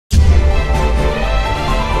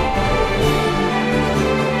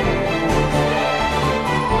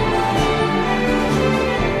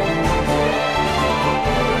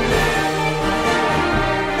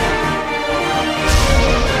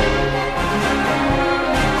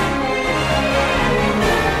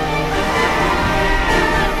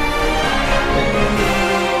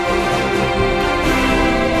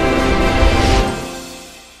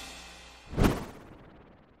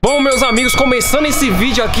Bom, meus amigos, começando esse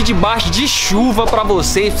vídeo aqui debaixo de chuva pra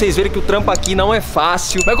vocês verem que o trampo aqui não é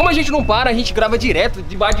fácil. Mas como a gente não para, a gente grava direto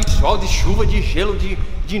debaixo de sol, de chuva, de gelo, de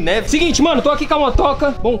neve. Seguinte, mano, tô aqui com a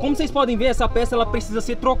motoca. Bom, como vocês podem ver, essa peça ela precisa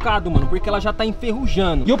ser trocada, mano, porque ela já tá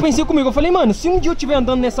enferrujando. E eu pensei comigo, eu falei, mano, se um dia eu estiver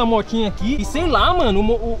andando nessa motinha aqui e sei lá, mano,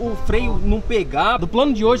 o freio não pegar, o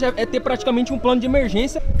plano de hoje é ter praticamente um plano de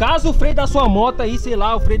emergência. Caso o freio da sua moto aí, sei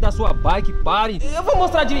lá, o freio da sua bike pare, eu vou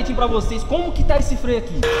mostrar direitinho pra vocês como que tá esse freio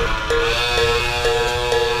aqui.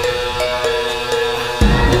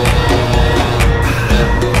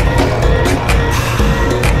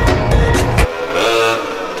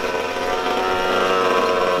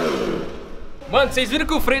 Mano, vocês viram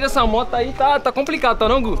que o freio dessa moto aí tá complicado, tá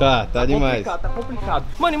não, Gu? Tá demais. Tá complicado.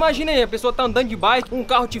 Mano, imagina aí, a pessoa tá andando de bike, um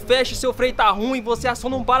carro te fecha, seu freio tá ruim e você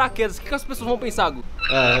aciona um paraquedas. O que as pessoas vão pensar, Gu?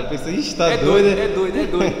 Ah, eu pensei, ixi, tá doido. É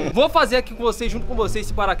doido. Vou fazer aqui com vocês, junto com vocês,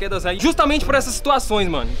 esse paraquedas aí, justamente por essas situações,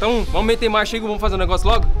 mano. Então, vamos meter marcha aí, vamos fazer o negócio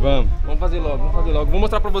logo? Vamos. Vamos fazer logo. Vou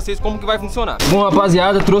mostrar pra vocês como que vai funcionar. Bom,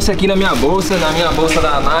 rapaziada, trouxe aqui na minha bolsa da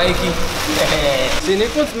Nike. Não sei nem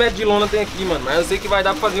quantos metros de lona tem aqui, mano, mas eu sei que vai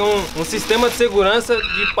dar pra fazer um sistema de segurança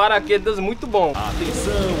de paraquedas muito bom.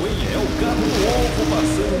 Atenção, hein? É o carro do ovo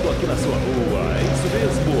passando aqui na sua rua. É isso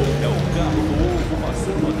mesmo, é o carro do ovo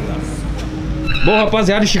passando aqui na sua. Bom,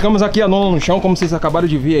 rapaziada, esticamos aqui a lona no chão, como vocês acabaram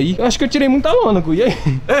de ver aí. Eu acho que eu tirei muita lona, Gu. E aí?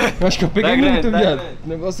 Eu acho que eu peguei muito, viado. O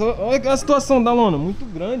negócio, olha a situação da lona, muito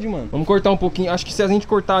grande, mano. Vamos cortar um pouquinho. Acho que se a gente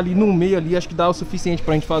cortar ali no meio ali, acho que dá o suficiente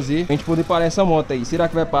pra gente fazer, pra gente poder parar essa moto aí. Será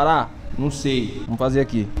que vai parar? Não sei. Vamos fazer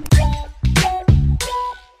aqui.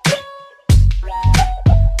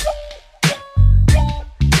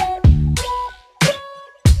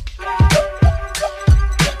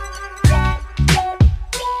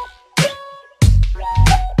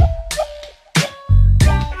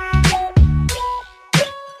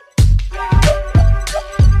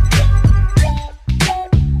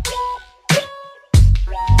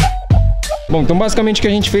 Bom, então basicamente o que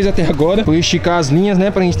a gente fez até agora foi esticar as linhas,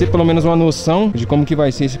 né, pra gente ter pelo menos uma noção de como que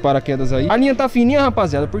vai ser esse paraquedas aí. A linha tá fininha,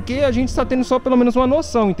 rapaziada, porque a gente tá tendo só pelo menos uma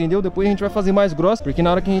noção, entendeu? Depois a gente vai fazer mais grossa, porque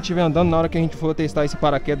na hora que a gente estiver andando, na hora que a gente for testar esse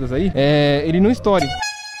paraquedas aí, ele não estoure.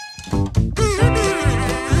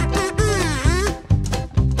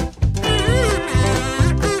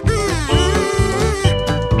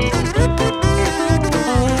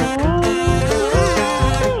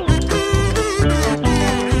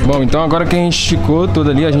 Bom, então agora que a gente esticou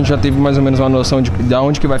tudo ali, a gente já teve mais ou menos uma noção de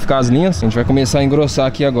onde que vai ficar as linhas. A gente vai começar a engrossar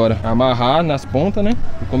aqui agora, amarrar nas pontas, né?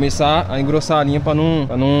 E começar a engrossar a linha pra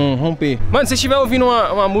não romper. Mano, se vocês estiverem ouvindo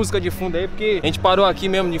uma música de fundo aí, porque a gente parou aqui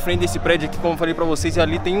mesmo de frente desse prédio aqui, como eu falei pra vocês, e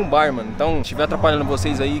ali tem um bar, mano. Então, se estiver atrapalhando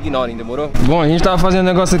vocês aí, ignorem, demorou? Bom, a gente tava fazendo um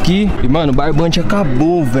negócio aqui e, mano, o barbante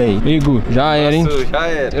acabou, velho. Ego, já era, hein? Já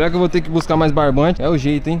era. Será que eu vou ter que buscar mais barbante? É o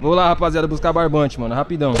jeito, hein? Vou lá, rapaziada, buscar barbante, mano,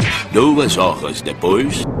 rapidão. 2 horas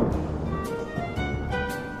depois.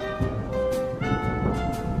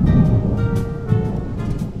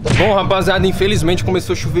 Bom, rapaziada, infelizmente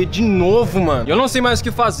começou a chover de novo, mano. Eu não sei mais o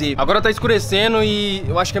que fazer. Agora tá escurecendo e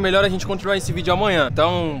eu acho que é melhor a gente continuar esse vídeo amanhã.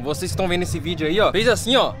 Então, vocês que estão vendo esse vídeo aí, ó, fez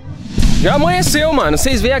assim, ó. Já amanheceu, mano.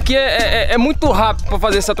 Vocês veem aqui, é muito rápido pra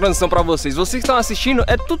fazer essa transição pra vocês. Vocês que estão assistindo,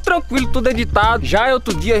 é tudo tranquilo, tudo editado. Já é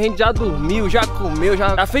outro dia, a gente já dormiu, já comeu,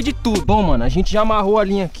 já fez de tudo. Bom, mano, a gente já amarrou a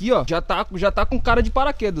linha aqui, ó. Já tá com cara de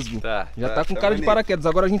paraquedas, Gu. Já tá com cara de paraquedas.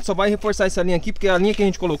 Agora a gente só vai reforçar essa linha aqui, porque a linha que a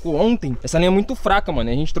gente colocou ontem, essa linha é muito fraca, mano.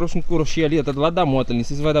 A gente trouxe um crochê ali, ó, tá do lado da moto ali. Não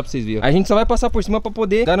sei se vai dar pra vocês verem. A gente só vai passar por cima pra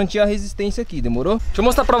poder garantir a resistência aqui, demorou? Deixa eu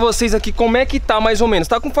mostrar pra vocês aqui como é que tá, mais ou menos.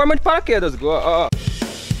 Tá com forma de paraquedas, Gu, ó.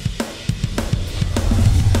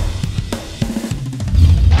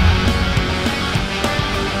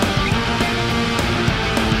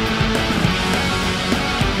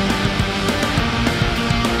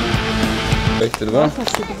 Tudo bom? Nossa,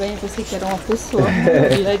 tudo bem, eu pensei que era uma pessoa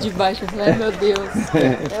lá de baixo. Eu falei, ai meu Deus,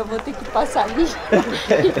 eu vou ter que passar ali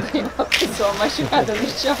e tem uma pessoa machucada no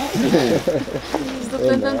chão. Estou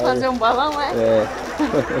tentando fazer um balão, é?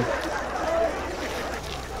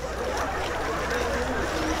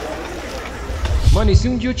 Mano, e se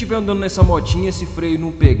um dia eu estiver andando nessa motinha, esse freio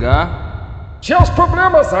não pegar? Seus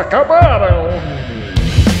problemas acabaram!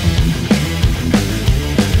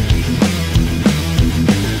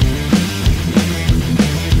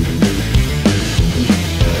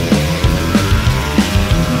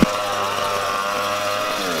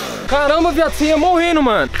 Caramba, viado, você ia morrendo,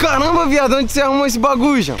 mano. Caramba, viado, onde você arrumou esse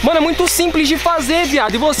bagulho, João? Mano, é muito simples de fazer,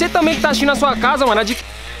 viado. E você também que tá assistindo na sua casa, mano,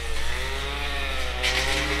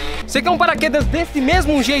 Você quer um paraquedas desse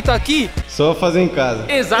mesmo jeito aqui? Só fazer em casa.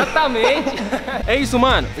 Exatamente. É isso,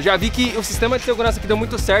 mano. Eu já vi que o sistema de segurança aqui deu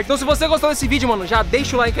muito certo. Então se você gostou desse vídeo, mano, já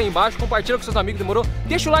deixa o like aí embaixo, compartilha com seus amigos, demorou?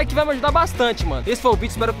 Deixa o like que vai me ajudar bastante, mano. Esse foi o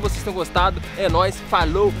vídeo, espero que vocês tenham gostado. É nóis,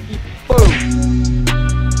 falou e pum!